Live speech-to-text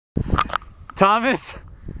Thomas,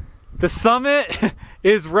 the summit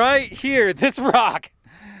is right here, this rock.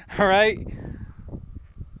 All right,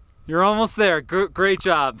 you're almost there. Great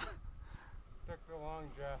job. Took a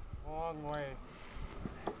long way.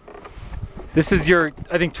 This is your,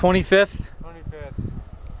 I think, 25th? 25th.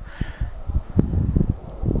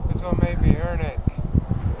 This one made me earn it.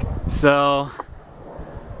 So,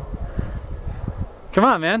 come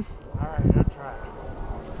on, man. All right, I'll try.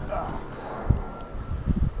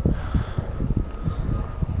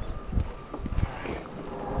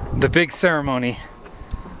 The big ceremony.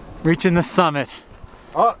 Reaching the summit.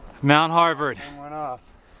 Oh! Mount Harvard. One went off.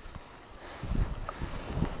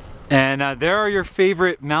 And there are your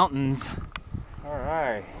favorite mountains. All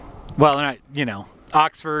right. Well, not, you know,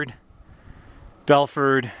 Oxford,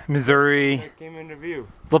 Belford, Missouri. That came into view.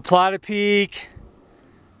 La Plata Peak,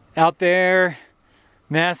 out there,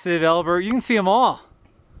 massive Elbert, you can see them all.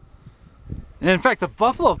 And in fact, the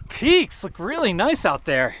Buffalo Peaks look really nice out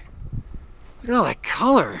there. Look at all that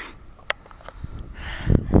color.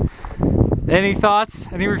 Any thoughts,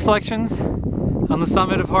 any reflections on the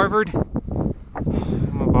summit of Harvard?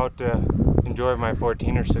 I'm about to enjoy my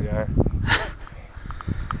 14er cigar.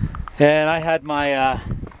 And I had my,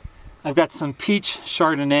 I've got some peach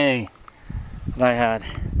Chardonnay that I had.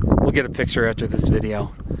 We'll get a picture after this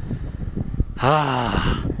video.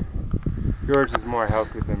 Ah. Yours is more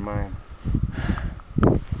healthy than mine.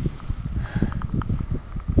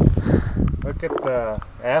 Look at the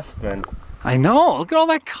aspen. I know, look at all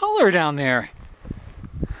that color down there.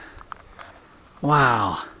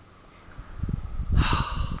 Wow.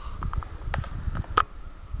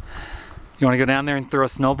 You want to go down there and throw a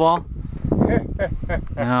snowball?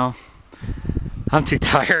 No. I'm too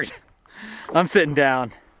tired. I'm sitting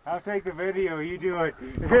down. I'll take the video, you do it.